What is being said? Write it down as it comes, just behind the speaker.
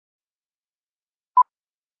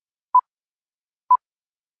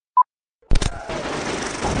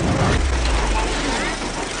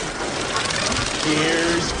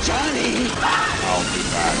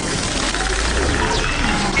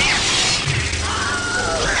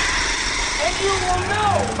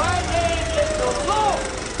My name is the Lord.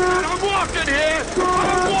 And I'm walking here.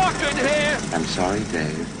 I'm walking here. I'm sorry,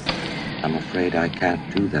 Dave. I'm afraid I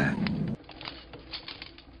can't do that.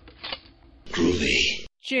 Groovy.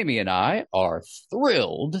 Jamie and I are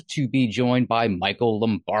thrilled to be joined by Michael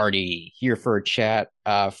Lombardi here for a chat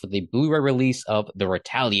for the Blu-ray release of The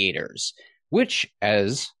Retaliators, which,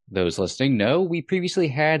 as those listening know, we previously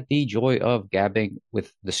had the joy of gabbing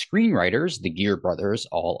with the screenwriters, the Gear brothers,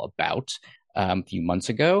 all about a few months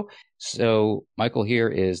ago. So Michael here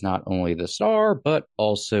is not only the star, but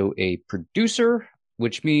also a producer,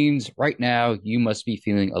 which means right now you must be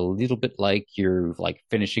feeling a little bit like you're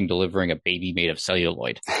finishing delivering a baby made of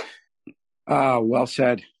celluloid. Well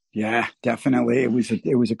said. Yeah, definitely. It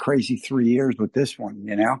was a crazy 3 years with this one,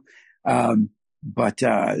 but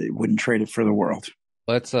wouldn't trade it for the world.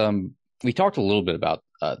 Let's we talked a little bit about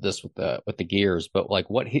this with the Gears, but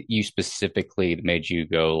what hit you specifically that made you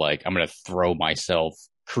go I'm going to throw myself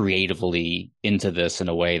creatively into this in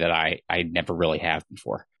a way that I never really have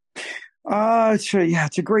before? It's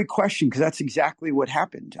a great question, because that's exactly what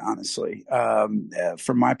happened, honestly.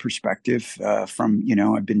 From my perspective,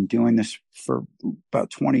 I've been doing this for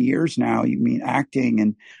about 20 years now. You mean acting,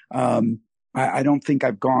 and I don't think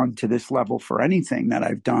I've gone to this level for anything that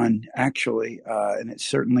I've done, actually. And it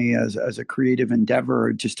certainly, as a creative endeavor,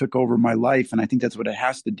 it just took over my life. And I think that's what it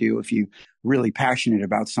has to do. If you're really passionate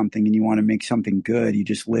about something and you want to make something good, you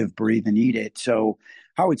just live, breathe, and eat it. So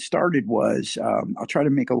how it started was, I'll try to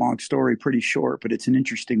make a long story pretty short, but it's an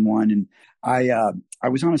interesting one. And I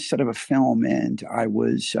was on a set of a film, and I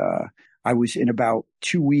was in about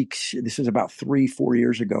 2 weeks. This is about 3-4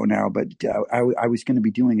 years ago now, but I was going to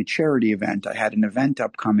be doing a charity event. I had an event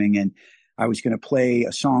upcoming, and I was going to play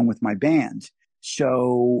a song with my band.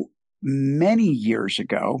 So many years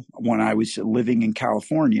ago, when I was living in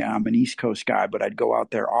California, I'm an East Coast guy, but I'd go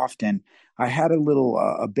out there often. I had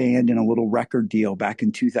a band and a little record deal back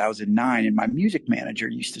in 2009, and my music manager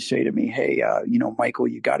used to say to me, "Hey, Michael,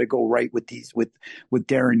 you got to go write with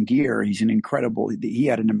Darren Gear. He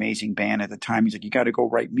had an amazing band at the time. He's like, you got to go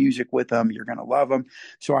write music with him. You're going to love him."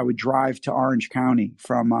 So I would drive to Orange County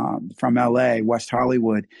from LA, West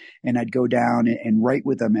Hollywood, and I'd go down and write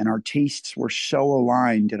with him. And our tastes were so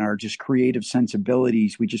aligned, and our just creative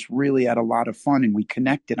sensibilities. We just really had a lot of fun, and we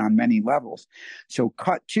connected on many levels. So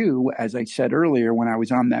cut to, as I said earlier, when I was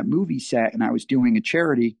on that movie set and I was doing a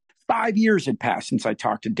charity, 5 years had passed since I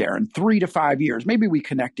talked to Darren, 3 to 5 years. Maybe we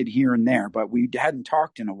connected here and there, but we hadn't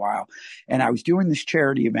talked in a while. And I was doing this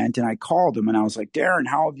charity event, and I called him, and I was like, "Darren,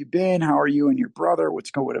 how have you been? How are you and your brother?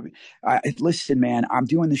 What's going on? Listen, man, I'm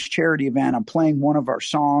doing this charity event. I'm playing one of our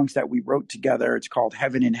songs that we wrote together. It's called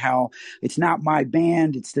Heaven and Hell. It's not my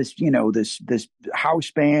band. It's this, this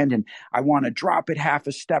house band, and I want to drop it half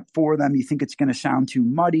a step for them. You think it's going to sound too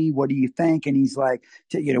muddy? What do you think?" And he's like,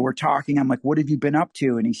 we're talking. I'm like, "What have you been up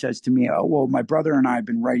to?" And he says to me, "Oh, well, my brother and I have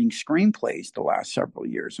been writing screenplays the last several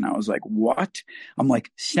years." And I was like, "What?" I'm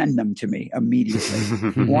like, "Send them to me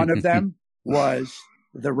immediately." One of them was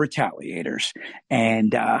The Retaliators.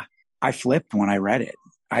 And I flipped when I read it.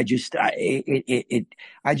 I just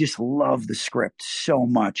love the script so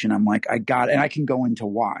much, and I'm like, and I can go into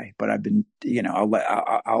why, but I've been,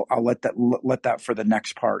 I'll let that for the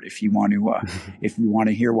next part if you want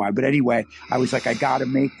to hear why. But anyway, I was like, I got to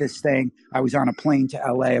make this thing. I was on a plane to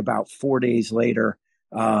LA about 4 days later,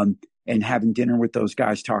 and having dinner with those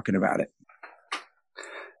guys talking about it.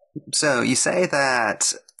 So you say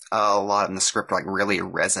that a lot in the script really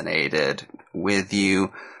resonated with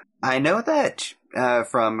you. I know that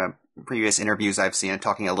from previous interviews I've seen,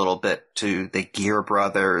 talking a little bit to the Gear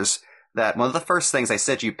brothers, that one of the first things I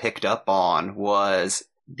said you picked up on was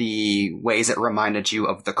the ways it reminded you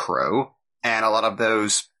of The Crow, and a lot of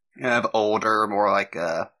those older, more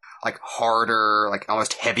harder,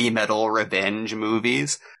 almost heavy metal revenge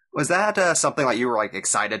movies. Was that something you were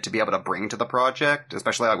excited to be able to bring to the project,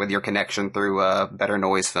 especially with your connection through Better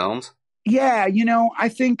Noise Films? Yeah, I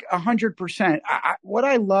think 100%. What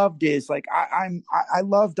I loved is I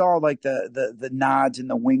loved all the nods and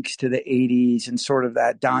the winks to the 80s and sort of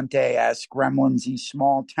that Dante-esque, Gremlins-y,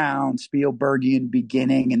 small town, Spielbergian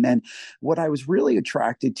beginning. And then what I was really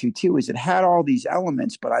attracted to too is it had all these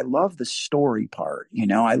elements, but I love the story part.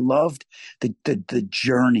 I loved the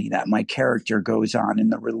journey that my character goes on,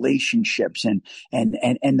 and the relationships and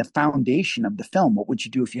the foundation of the film. What would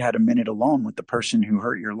you do if you had a minute alone with the person who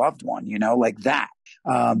hurt your loved one? Like that.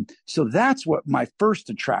 So that's what my first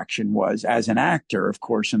attraction was as an actor, of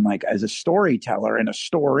course, and like as a storyteller in a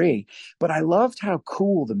story. But I loved how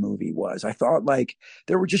cool the movie was. I thought like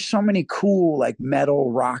there were just so many cool like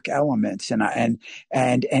metal rock elements, and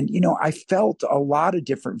I felt a lot of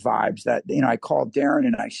different vibes that I called Darren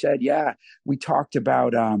and I said, yeah, we talked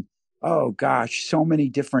about oh gosh, so many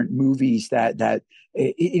different movies that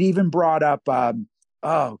it even brought up.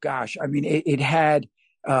 Oh gosh, I mean, it had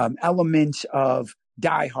elements of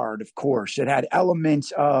Die Hard, of course. It had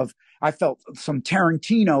elements of, I felt some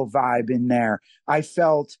Tarantino vibe in there. I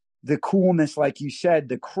felt the coolness, like you said,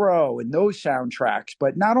 The Crow and those soundtracks,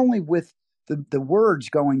 but not only with the words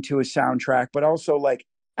going to a soundtrack, but also like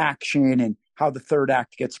action and how the third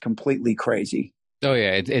act gets completely crazy. Oh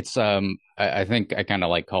yeah, it's I think I kind of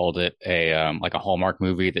like called it a like a Hallmark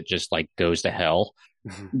movie that just like goes to hell.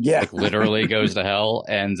 Yeah, like literally goes to hell,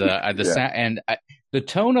 and the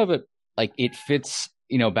tone of it, like it fits.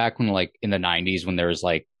 Back when like in the '90s when there was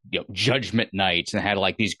like Judgment Night and had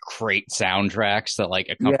like these great soundtracks that like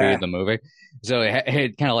accompanied the movie. So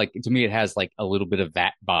it kind of like, to me, it has like a little bit of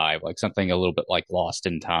that vibe, like something a little bit like Lost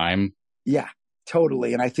in Time. Yeah,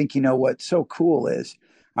 totally. And I think what's so cool is,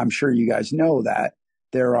 I'm sure you guys know that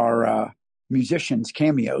there are musicians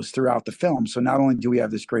cameos throughout the film. So not only do we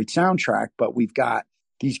have this great soundtrack, but we've got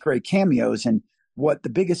these great cameos. And what the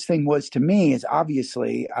biggest thing was to me is,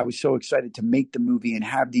 obviously I was so excited to make the movie and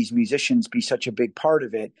have these musicians be such a big part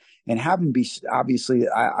of it, and have them be, obviously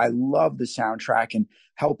I love the soundtrack and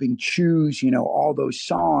helping choose, all those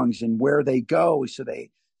songs and where they go. So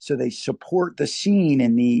they support the scene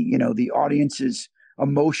and the audience's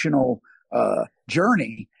emotional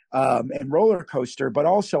journey and roller coaster, but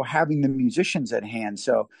also having the musicians at hand.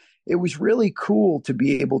 So it was really cool to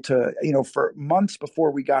be able to, for months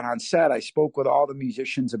before we got on set, I spoke with all the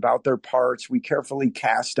musicians about their parts. We carefully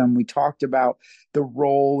cast them. We talked about the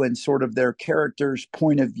role and sort of their character's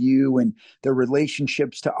point of view and their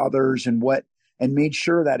relationships to others and made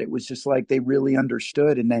sure that it was just like they really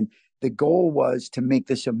understood. And then the goal was to make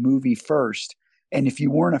this a movie first. And if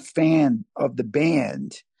you weren't a fan of the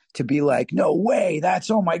band, to be like, no way,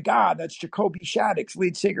 oh my God, that's Jacoby Shaddix,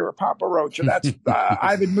 lead singer of Papa Roach, or that's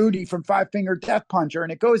Ivan Moody from Five Finger Death Puncher.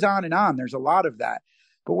 And it goes on and on. There's a lot of that.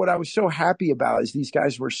 But what I was so happy about is these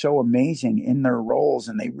guys were so amazing in their roles,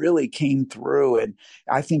 and they really came through. And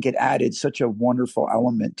I think it added such a wonderful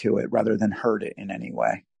element to it rather than hurt it in any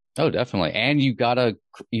way. Oh, definitely. And you got a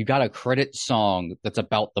credit song that's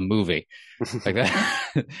about the movie. Like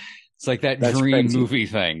that. It's like that dream crazy movie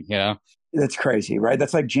thing, That's crazy, right?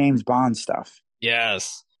 That's like James Bond stuff.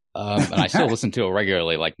 Yes. And I still listen to it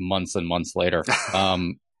regularly, like months and months later.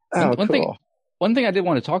 Cool. One thing I did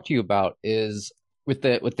want to talk to you about is with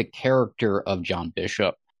the character of John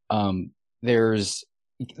Bishop. There's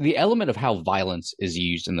the element of how violence is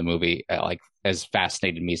used in the movie, has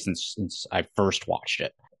fascinated me since I first watched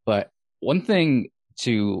it. But one thing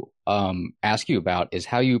to ask you about is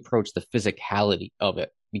how you approach the physicality of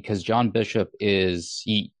it, because John Bishop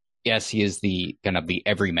he is the kind of the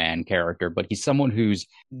everyman character, but he's someone who's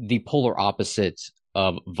the polar opposite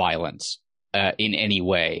of violence in any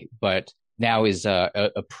way, but now is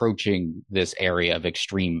approaching this area of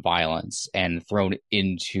extreme violence and thrown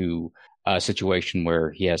into a situation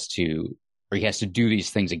where he has to do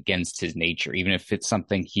these things against his nature, even if it's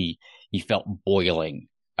something he felt boiling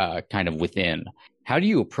kind of within. How do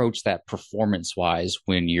you approach that performance-wise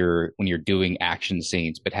when you're doing action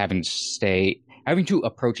scenes, but having to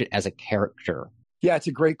approach it as a character? Yeah, it's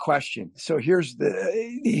a great question. So here's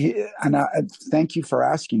thank you for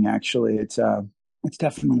asking. Actually, it's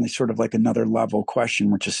definitely sort of like another level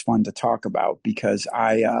question, which is fun to talk about, because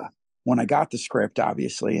when I got the script,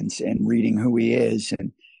 obviously, and reading who he is,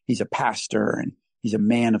 and he's a pastor and he's a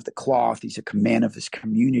man of the cloth, he's a man of his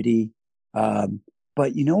community.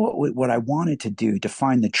 But you know what I wanted to do to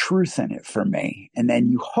find the truth in it for me, and then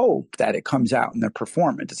you hope that it comes out in the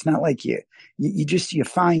performance. It's not like you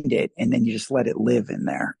find it and then you just let it live in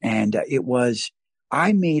there. And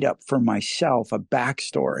I made up for myself a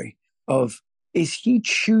backstory of, is he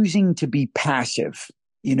choosing to be passive,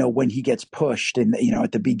 when he gets pushed and,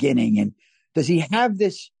 at the beginning, and does he have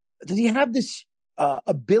this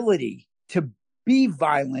ability to be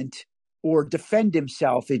violent or defend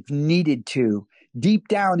himself if needed to, deep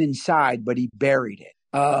down inside, but he buried it.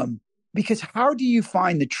 Because how do you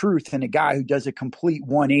find the truth in a guy who does a complete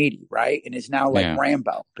 180, right? And is now like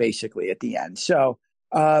Rambo, basically, at the end. So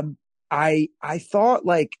I thought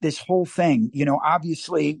like this whole thing,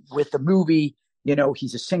 obviously with the movie,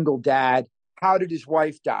 he's a single dad. How did his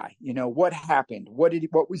wife die? What happened?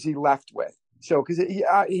 What was he left with? So, because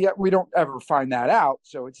we don't ever find that out,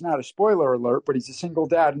 so it's not a spoiler alert. But he's a single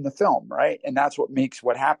dad in the film, right? And that's what makes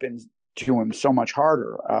what happens to him so much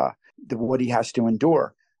harder. What he has to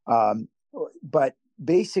endure. But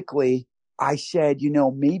basically, I said,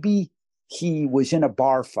 maybe he was in a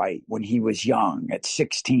bar fight when he was young at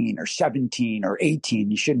 16 or 17 or 18.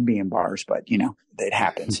 He shouldn't be in bars, but it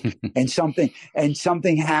happens. and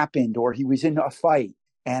something happened, or he was in a fight.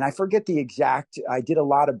 And I forget I did a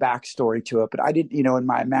lot of backstory to it, but I did, in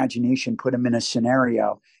my imagination, put him in a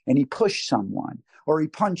scenario and he pushed someone or he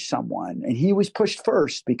punched someone, and he was pushed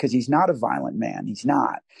first because he's not a violent man. He's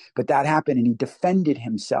not, but that happened and he defended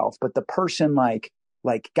himself, but the person like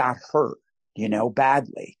got hurt,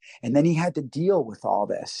 badly. And then he had to deal with all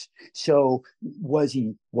this. So was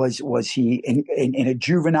he in a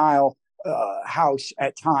juvenile house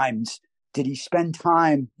at times? Did he spend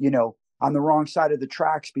time, on the wrong side of the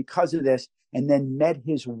tracks because of this, and then met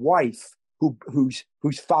his wife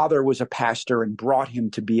whose father was a pastor and brought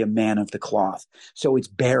him to be a man of the cloth. So it's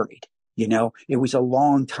buried, it was a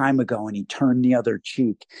long time ago, and he turned the other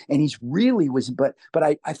cheek, and he's really but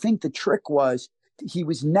I think the trick was he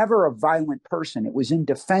was never a violent person. It was in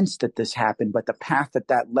defense that this happened, but the path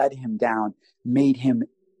that led him down made him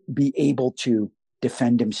be able to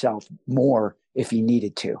defend himself more if he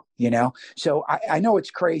needed to, So I know it's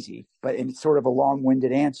crazy, but and it's sort of a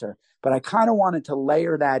long-winded answer, but I kind of wanted to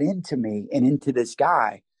layer that into me and into this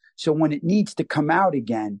guy. So when it needs to come out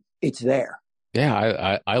again, it's there.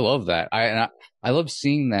 Yeah, I love that. I love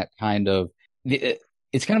seeing that kind of.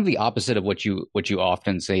 It's kind of the opposite of what you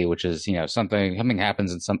often say, which is something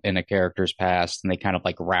happens in a character's past, and they kind of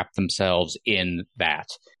like wrap themselves in that.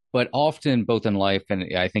 But often, both in life,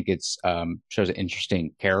 and I think it's shows an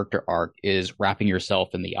interesting character arc, is wrapping yourself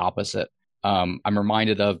in the opposite. I'm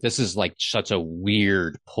reminded of, this is like such a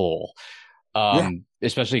weird pull,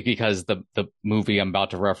 especially because the movie I'm about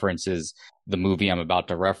to reference is the movie I'm about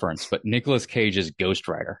to reference. But Nicolas Cage's Ghost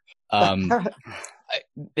Rider.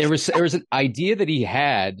 There was an idea that he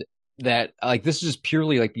had that, like, this is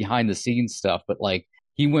purely like behind the scenes stuff, but like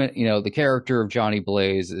he went, the character of Johnny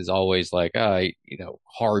Blaze is always like,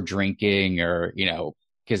 hard drinking, or,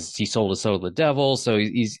 because he sold his soul to the devil. So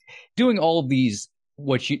he's doing all of these,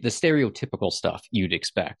 the stereotypical stuff you'd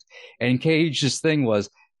expect. And Cage's thing was,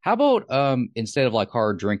 how about instead of like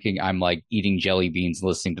hard drinking, I'm like eating jelly beans,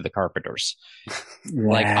 listening to the Carpenters.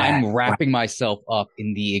 Like I'm wrapping myself up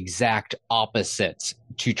in the exact opposite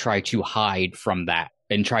to try to hide from that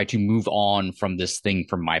and try to move on from this thing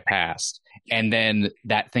from my past. And then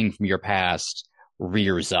that thing from your past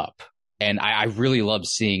rears up. And I really love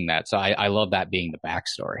seeing that. So I love that being the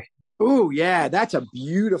backstory. Oh, yeah. That's a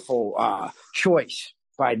beautiful choice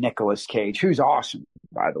by Nicolas Cage, who's awesome,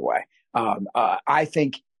 by the way. I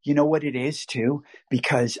think, you know what it is too?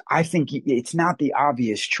 Because I think it's not the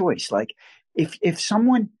obvious choice. Like if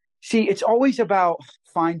someone, it's always about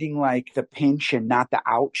finding like the pinch and not the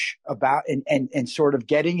ouch about, and sort of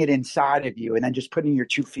getting it inside of you, and then just putting your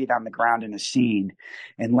 2 feet on the ground in a scene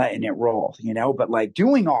and letting it roll, but like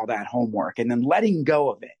doing all that homework and then letting go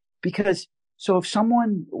of it. Because so if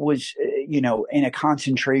someone was, in a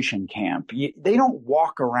concentration camp, they don't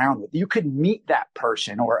walk around with, you could meet that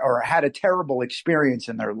person or had a terrible experience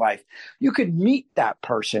in their life. You could meet that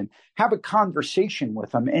person, have a conversation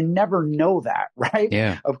with them, and never know that, right?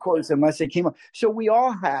 Yeah. Of course, unless they came up. So we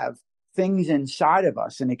all have things inside of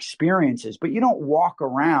us and experiences, but you don't walk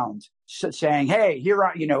around saying, hey, here,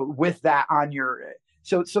 with that on your,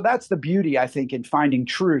 so that's the beauty, I think, in finding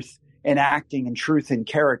truth and acting and truth in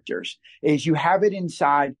characters, is you have it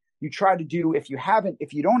inside. You try to do, if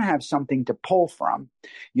you don't have something to pull from,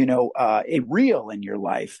 it real in your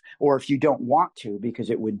life, or if you don't want to, because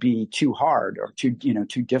it would be too hard or too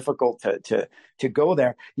difficult to go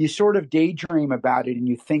there, you sort of daydream about it and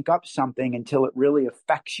you think up something until it really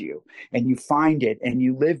affects you, and you find it and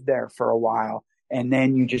you live there for a while, and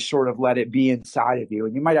then you just sort of let it be inside of you.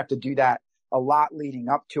 And you might have to do that a lot leading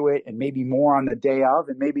up to it, and maybe more on the day of,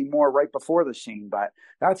 and maybe more right before the scene. But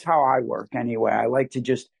that's how I work anyway. I like to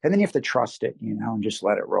just, and then you have to trust it, and just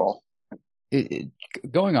let it roll.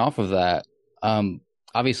 Going off of that,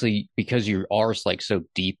 obviously, because you are like so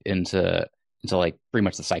deep into like pretty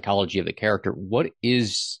much the psychology of the character, what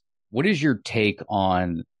is your take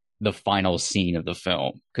on the final scene of the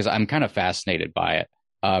film? Because I'm kind of fascinated by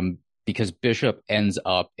it. Because Bishop ends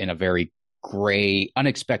up in a very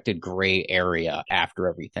unexpected gray area after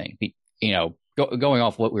everything. Going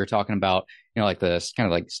off what we were talking about, like this kind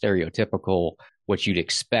of like stereotypical what you'd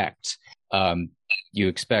expect. You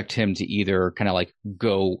expect him to either kind of like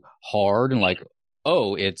go hard and like,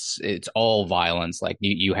 oh, it's all violence. Like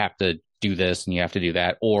you have to do this and you have to do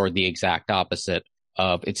that, or the exact opposite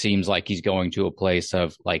of it seems like he's going to a place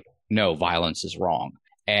of like, no, violence is wrong.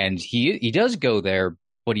 And he does go there,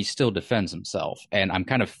 but he still defends himself. And I'm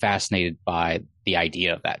kind of fascinated by the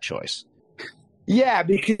idea of that choice. Yeah,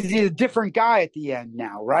 because he's a different guy at the end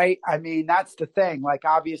now, right? I mean, that's the thing. Like,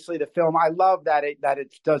 obviously, the film, I love that it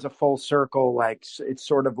does a full circle. Like, it's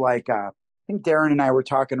sort of like, I think Darren and I were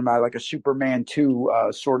talking about like a Superman 2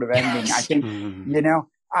 sort of ending. I think, you know,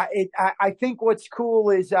 I think what's cool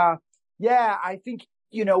is, I think,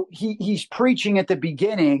 you know, he's preaching at the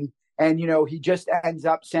beginning. And, you know, he just ends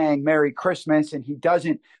up saying Merry Christmas and he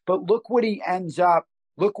doesn't. But look what he ends up.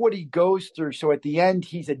 Look what he goes through. So at the end,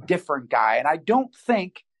 he's a different guy. And I don't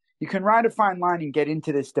think you can ride a fine line and get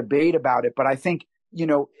into this debate about it. But I think, you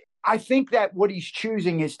know, I think that what he's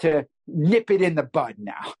choosing is to nip it in the bud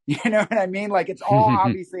now. You know what I mean? Like it's all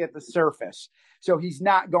obviously at the surface. So he's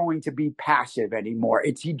not going to be passive anymore.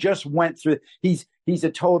 He just went through. He's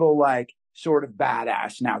a total like sort of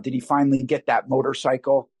badass now. Did he finally get that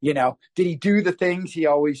motorcycle? You know, did he do the things he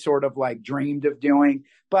always sort of like dreamed of doing?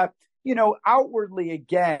 But you know, outwardly,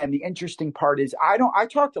 again, the interesting part is I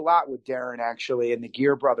talked a lot with Darren actually and the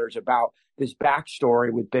Gear brothers about this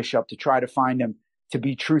backstory with Bishop to try to find him to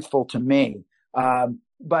be truthful to me.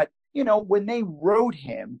 But, you know, when they wrote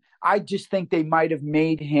him, I just think they might have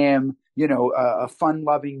made him, you know, a fun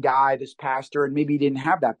loving guy, this pastor, and maybe he didn't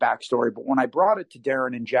have that backstory. But when I brought it to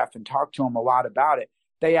Darren and Jeff and talked to him a lot about it,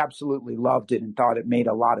 they absolutely loved it and thought it made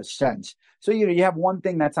a lot of sense. So, you know, you have one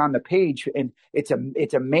thing that's on the page and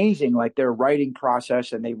it's amazing, like their writing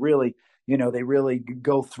process, and they really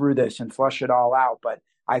go through this and flush it all out. But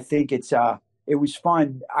I think it was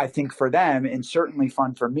fun, I think, for them, and certainly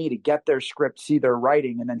fun for me to get their script, see their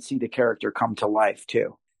writing, and then see the character come to life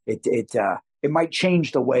too. It might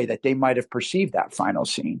change the way that they might have perceived that final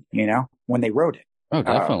scene, you know, when they wrote it. Oh,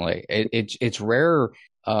 definitely. It's rare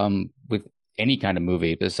with any kind of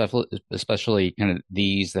movie, but especially kind of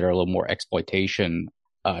these that are a little more exploitation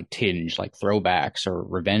tinge, like throwbacks or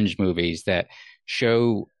revenge movies that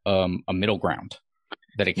show a middle ground,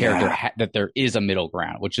 that a character that there is a middle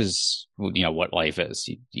ground, which is, you know, what life is.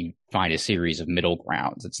 You find a series of middle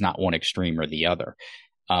grounds. It's not one extreme or the other.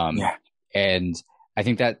 And I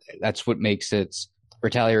think that's what makes it,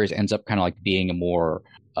 Retaliators ends up kind of like being a more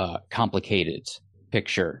complicated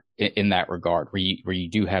picture in that regard, where you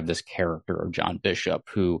do have this character of John Bishop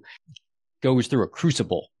who goes through a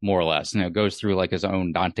crucible, more or less, you know, goes through like his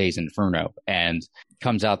own Dante's Inferno and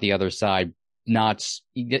comes out the other side.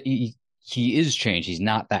 He is changed. He's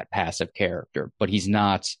not that passive character, but he's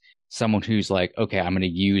not someone who's like, okay, I'm going to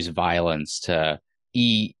use violence to.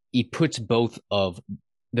 He puts both of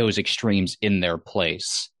those extremes in their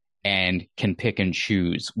place and can pick and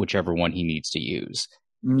choose whichever one he needs to use.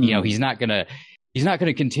 You know, he's not going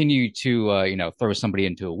to continue to, you know, throw somebody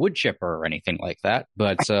into a wood chipper or anything like that.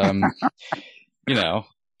 But, you know,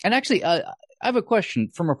 and actually, I have a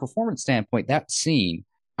question from a performance standpoint. That scene,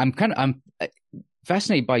 I'm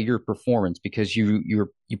fascinated by your performance because you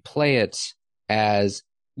play it as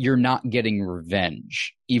you're not getting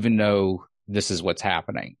revenge, even though this is what's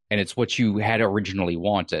happening and it's what you had originally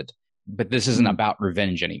wanted. But this isn't about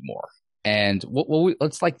revenge anymore. And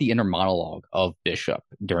what's like the inner monologue of Bishop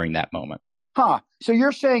during that moment? So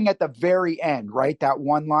you're saying at the very end, right? That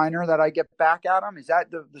one-liner that I get back at him, is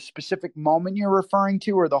that the specific moment you're referring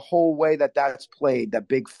to, or the whole way that's played, that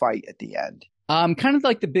big fight at the end? Kind of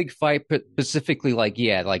like the big fight, but specifically like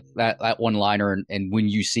that one-liner and when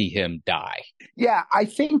you see him die. Yeah, I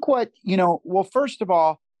think first of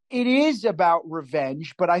all, it is about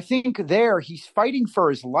revenge, but I think there he's fighting for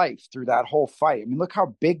his life through that whole fight. I mean, look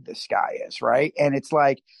how big this guy is, right? And it's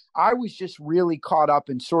like, I was just really caught up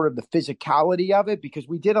in sort of the physicality of it because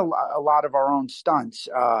we did a lot of our own stunts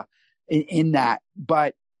in that.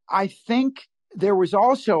 But I think there was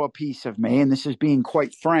also a piece of me, and this is being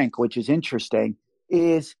quite frank, which is interesting,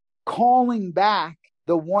 is calling back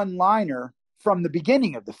the one-liner from the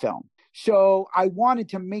beginning of the film. So I wanted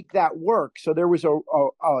to make that work. So there was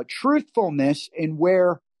a truthfulness in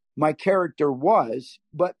where my character was,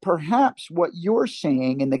 but perhaps what you're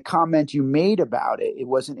saying and the comment you made about it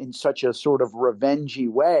wasn't in such a sort of revengey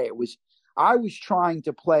way. I was trying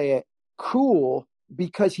to play it cool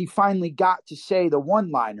because he finally got to say the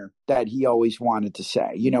one-liner that he always wanted to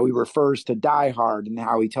say. You know, he refers to Die Hard and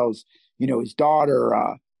how he tells, you know, his daughter,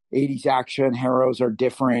 80s action heroes are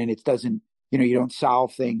different. It doesn't, you know, you don't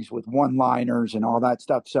solve things with one-liners and all that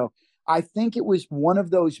stuff. So I think it was one of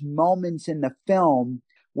those moments in the film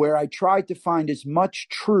where I tried to find as much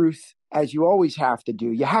truth as you always have to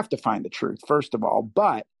do. You have to find the truth, first of all,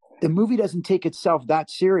 but the movie doesn't take itself that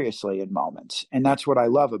seriously in moments. And that's what I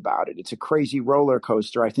love about it. It's a crazy roller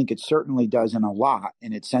coaster. I think it certainly does in a lot,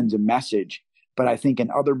 and it sends a message. But I think in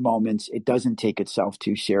other moments, it doesn't take itself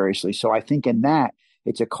too seriously. So I think in that,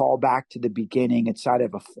 it's a callback to the beginning. It's kind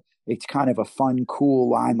of a fun, cool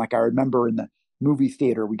line. Like I remember in the movie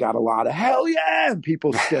theater, we got a lot of hell yeah, and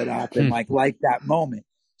people stood up and like that moment.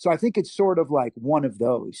 So I think it's sort of like one of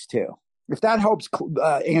those too. If that helps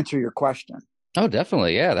answer your question. Oh,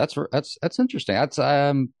 definitely. Yeah, that's interesting. That's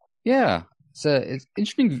yeah. It's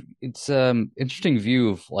interesting. It's interesting view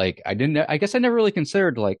of like I guess I never really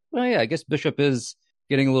considered like, well, yeah, I guess Bishop is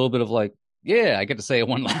getting a little bit of like, yeah, I get to say a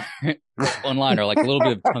one liner, like a little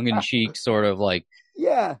bit of tongue in cheek, sort of like,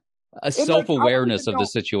 yeah, a self awareness of the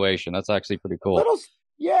situation. That's actually pretty cool.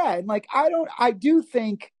 Yeah, and like I do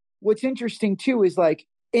think what's interesting too is like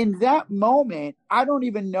in that moment, I don't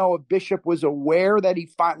even know if Bishop was aware that he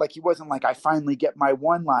wasn't like, I finally get my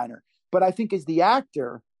one liner. But I think as the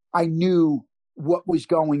actor, I knew what was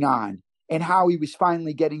going on and how he was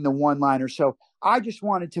finally getting the one liner. So I just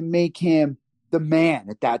wanted to make him the man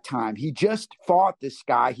at that time. He just fought this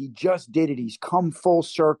guy. He just did it. He's come full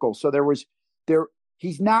circle. So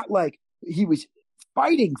he's not like he was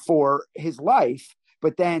fighting for his life.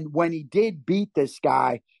 But then when he did beat this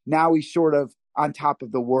guy, now he's sort of on top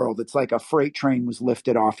of the world. It's like a freight train was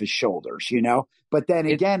lifted off his shoulders, you know? But then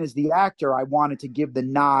again, as the actor, I wanted to give the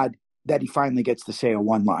nod that he finally gets to say a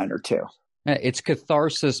one-liner too. It's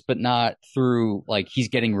catharsis, but not through like he's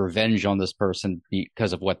getting revenge on this person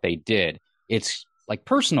because of what they did. It's like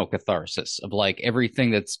personal catharsis of like everything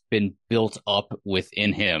that's been built up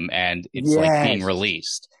within him, and it's like being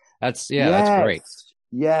released. That's great.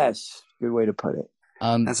 Yes. Good way to put it.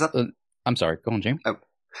 I'm sorry. Go on, James.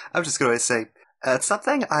 I was just going to say,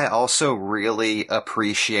 something I also really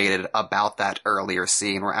appreciated about that earlier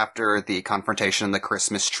scene where after the confrontation in the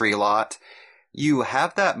Christmas tree lot, you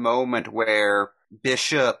have that moment where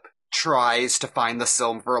Bishop tries to find the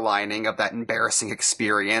silver lining of that embarrassing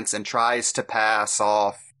experience and tries to pass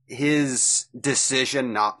off his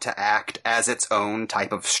decision not to act as its own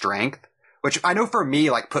type of strength. Which I know for me,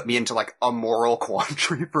 like, put me into, like, a moral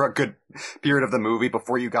quandary for a good period of the movie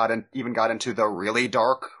before you even got into the really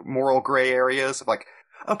dark moral gray areas of, like,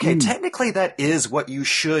 okay, technically that is what you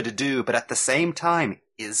should do, but at the same time,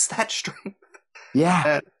 is that strength?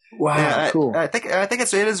 Yeah. Wow, cool. I think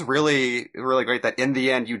it is really, really great that in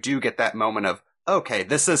the end you do get that moment of, okay,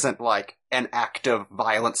 this isn't, like, an act of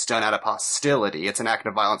violence done out of hostility, it's an act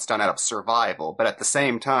of violence done out of survival, but at the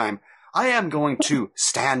same time, I am going to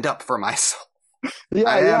stand up for myself.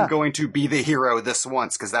 I am going to be the hero this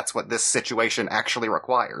once, because that's what this situation actually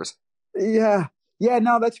requires. Yeah. Yeah,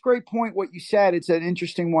 no, that's a great point what you said. It's an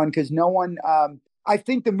interesting one, because no one, I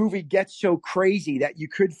think the movie gets so crazy that you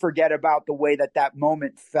could forget about the way that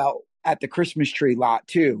moment felt at the Christmas tree lot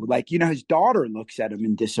too. Like, you know, his daughter looks at him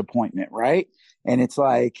in disappointment, right? And it's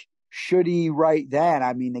like, should he right then?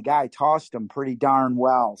 I mean, the guy tossed him pretty darn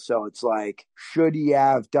well. So it's like, should he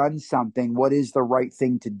have done something? What is the right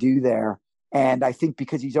thing to do there? And I think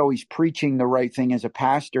because he's always preaching the right thing as a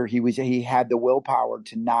pastor, he had the willpower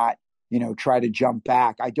to not, you know, try to jump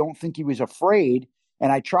back. I don't think he was afraid. And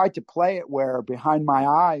I tried to play it where behind my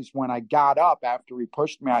eyes, when I got up after he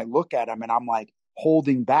pushed me, I look at him and I'm like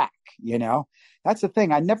holding back, you know? That's the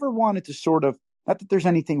thing. I never wanted to sort of, not that there's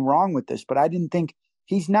anything wrong with this, but I didn't think,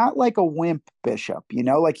 he's not like a wimp, Bishop, you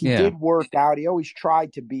know, like he did work out. He always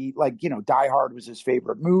tried to be like, you know, Die Hard was his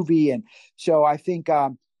favorite movie. And so I think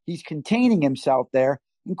he's containing himself there.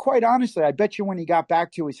 And quite honestly, I bet you when he got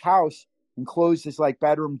back to his house and closed his like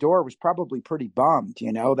bedroom door, was probably pretty bummed,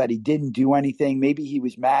 you know, that he didn't do anything. Maybe he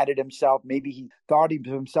was mad at himself. Maybe he thought of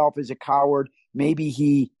himself as a coward. Maybe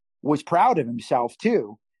he was proud of himself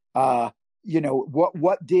too. You know,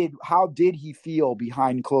 how did he feel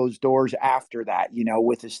behind closed doors after that, you know,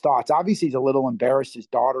 with his thoughts? Obviously, he's a little embarrassed. His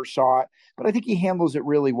daughter saw it, but I think he handles it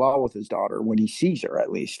really well with his daughter when he sees her,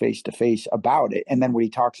 at least face to face about it. And then what he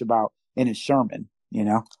talks about in his sermon, you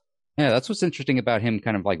know? Yeah, that's what's interesting about him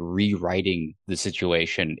kind of like rewriting the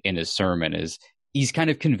situation in his sermon is he's kind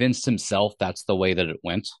of convinced himself that's the way that it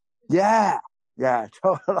went. Yeah,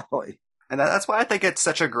 totally. And that's why I think it's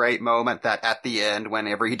such a great moment that at the end,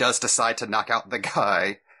 whenever he does decide to knock out the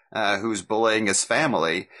guy who's bullying his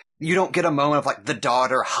family, you don't get a moment of like the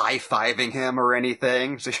daughter high-fiving him or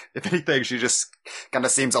anything. If anything, she just kind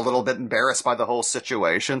of seems a little bit embarrassed by the whole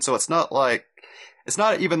situation. So it's not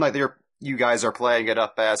even like you guys are playing it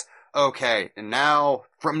up as, okay, and now,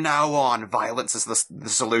 from now on, violence is the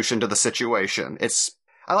solution to the situation.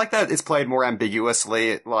 I like that it's played more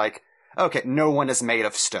ambiguously, like, okay, no one is made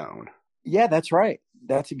of stone. Yeah, that's right.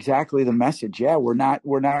 That's exactly the message. Yeah, we're not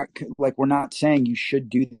saying you should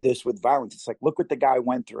do this with violence. It's like, look what the guy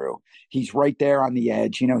went through. He's right there on the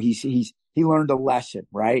edge. You know, he learned a lesson,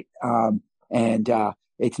 right? And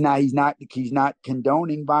it's not he's not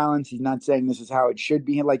condoning violence. He's not saying this is how it should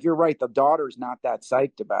be. Like, you're right, the daughter's not that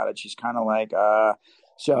psyched about it. She's kind of like,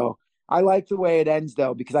 so I like the way it ends,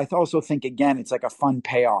 though, because I also think, again, it's like a fun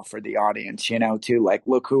payoff for the audience, you know, too. Like,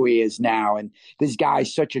 look who he is now. And this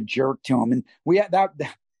guy's such a jerk to him. And we had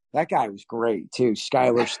that guy was great, too.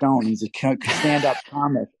 Skylar Stone. He's a stand-up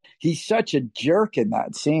comic. He's such a jerk in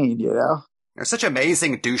that scene, you know? There's such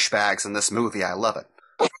amazing douchebags in this movie. I love it.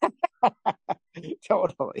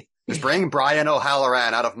 Totally. Just bring Brian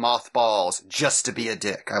O'Halloran out of mothballs just to be a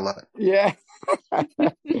dick. I love it. Yeah.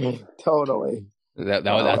 Totally.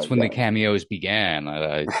 That's when the cameos began.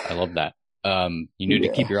 I love that. You need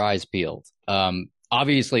to keep your eyes peeled.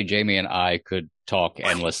 Obviously, Jamie and I could talk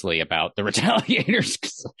endlessly about the Retaliators.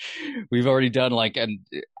 'Cause we've already done like an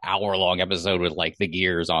hour-long episode with like the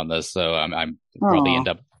gears on this, so I'm probably end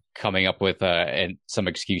up coming up with some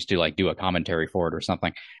excuse to like do a commentary for it or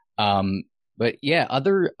something. But yeah,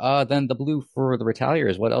 other than the blue for the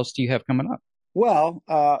Retaliators, what else do you have coming up? Well,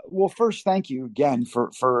 first, thank you again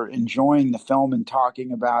for enjoying the film and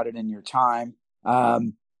talking about it in your time.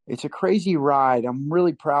 It's a crazy ride. I'm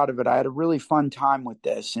really proud of it. I had a really fun time with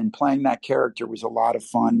this, and playing that character was a lot of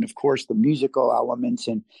fun. Of course, the musical elements,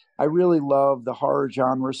 and I really love the horror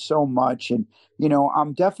genre so much. And, you know,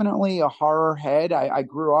 I'm definitely a horror head. I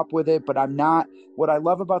grew up with it, but I'm not. What I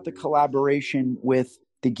love about the collaboration with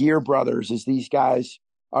the Gear brothers is these guys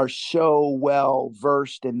are so well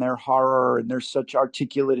versed in their horror, and they're such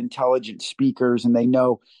articulate, intelligent speakers, and they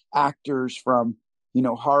know actors from, you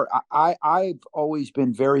know, horror. I've always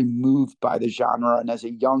been very moved by the genre, and as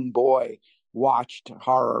a young boy watched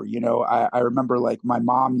horror. You know, I remember like my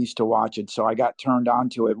mom used to watch it, so I got turned on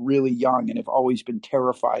to it really young, and have always been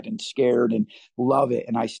terrified and scared and love it,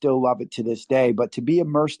 and I still love it to this day. But to be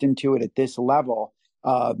immersed into it at this level,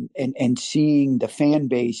 and seeing the fan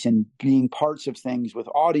base and being parts of things with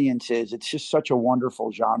audiences, it's just such a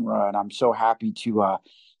wonderful genre, and I'm so happy to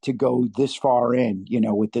go this far in, you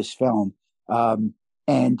know, with this film.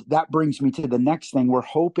 And that brings me to the next thing. We're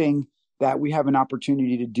hoping that we have an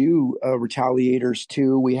opportunity to do Retaliators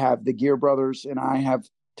 2. We have the Gear brothers and I have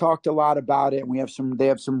talked a lot about it, and they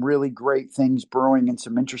have some really great things brewing and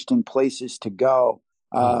some interesting places to go.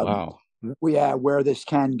 Wow. Yeah, where this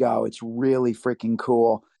can go. It's really freaking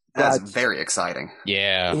cool. That's very exciting.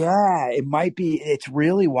 Yeah. Yeah, it might be. It's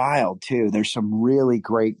really wild, too. There's some really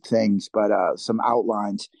great things, but some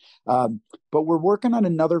outlines. But we're working on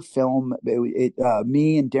another film,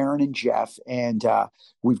 me and Darren and Jeff, and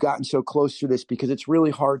we've gotten so close to this because it's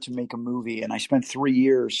really hard to make a movie. And I spent 3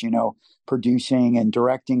 years, you know, producing and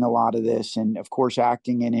directing a lot of this, and of course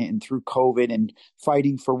acting in it, and through COVID and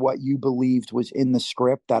fighting for what you believed was in the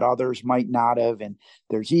script that others might not have. And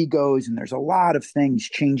there's egos, and there's a lot of things,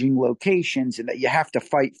 changing locations, and that you have to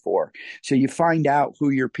fight for. So you find out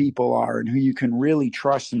who your people are and who you can really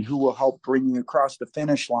trust and who will help bring you across the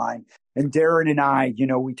finish line. And Darren and I, you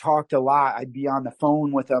know, we talked a lot. I'd be on the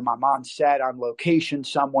phone with him. I'm on set, on location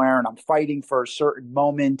somewhere, and I'm fighting for a certain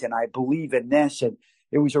moment, and I believe in this. And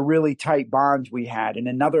it was a really tight bond we had. And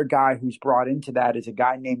another guy who's brought into that is a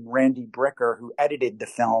guy named Randy Bricker, who edited the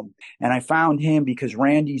film. And I found him because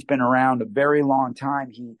Randy's been around a very long time.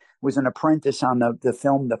 He was an apprentice on the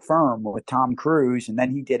film The Firm with Tom Cruise, and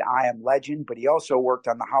then he did I Am Legend, but he also worked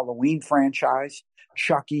on the Halloween franchise,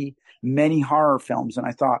 Chucky, many horror films. And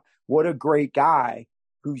I thought, what a great guy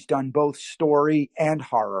who's done both story and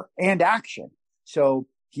horror and action. So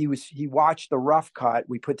he watched the rough cut.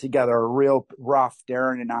 We put together a real rough,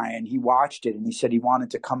 Darren and I, and he watched it, and he said he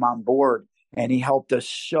wanted to come on board, and he helped us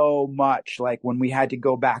so much. Like when we had to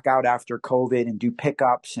go back out after COVID and do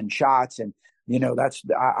pickups and shots, and you know,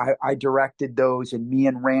 I directed those, and me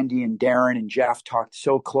and Randy and Darren and Jeff talked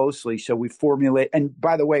so closely. So we formulate, and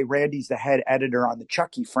by the way, Randy's the head editor on the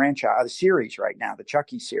Chucky franchise, the series right now, the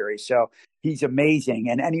Chucky series. So he's amazing.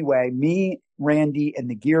 And anyway, me, Randy, and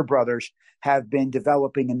the Gear brothers have been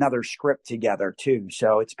developing another script together too.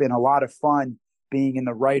 So it's been a lot of fun being in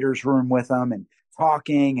the writer's room with them and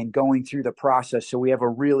talking and going through the process. So we have a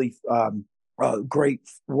really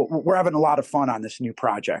we're having a lot of fun on this new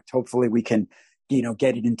project. Hopefully we can, you know,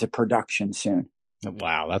 get it into production soon.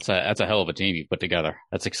 Wow. That's a hell of a team you put together.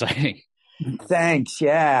 That's exciting. Thanks.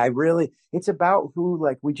 Yeah, it's about who,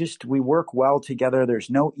 like, we work well together. There's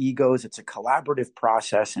no egos. It's a collaborative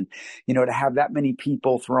process. And, you know, to have that many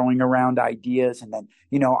people throwing around ideas, and then,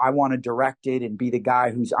 you know, I want to direct it and be the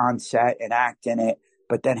guy who's on set and act in it.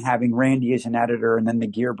 but then having Randy as an editor and then the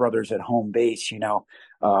Gear brothers at home base,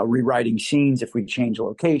 rewriting scenes if we change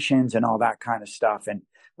locations and all that kind of stuff. And,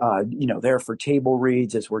 there for table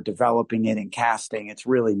reads as we're developing it and casting. It's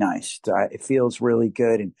really nice. It feels really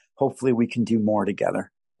good, and hopefully we can do more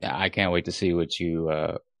together. Yeah, I can't wait to see what you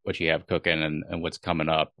have cooking and what's coming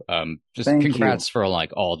up. Just Thank congrats you. for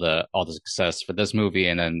like all the success for this movie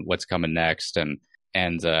and then what's coming next and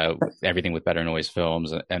everything with Better Noise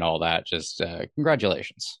Films and all that. Just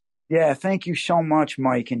congratulations. Yeah, thank you so much,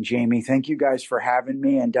 Mike and Jamie. Thank you guys for having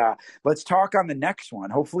me. And let's talk on the next one.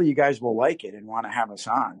 Hopefully you guys will like it and want to have us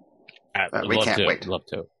on. We can't wait. Love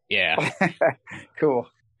to. Yeah. Cool.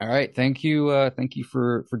 All right. Thank you. Thank you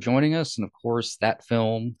for joining us. And of course, that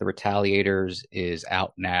film, The Retaliators, is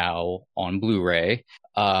out now on Blu-ray.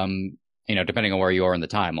 Depending on where you are in the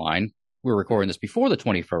timeline. We're recording this before the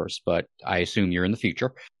 21st, but I assume you're in the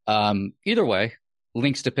future. Either way,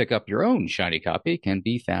 links to pick up your own shiny copy can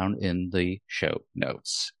be found in the show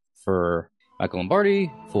notes. For Michael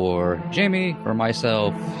Lombardi, for Jamie, for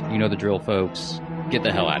myself, you know the drill, folks. Get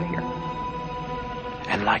the hell out of here.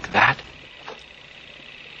 And like that,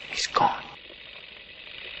 he's gone.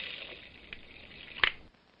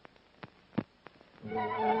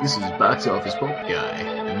 This is Box Office Pulp Guy,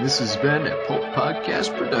 and this has been a Pulp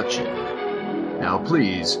Podcast production. Now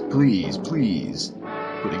please, please, please,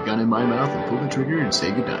 put a gun in my mouth and pull the trigger and say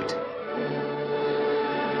goodnight.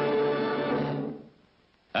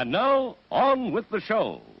 And now, on with the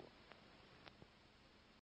show.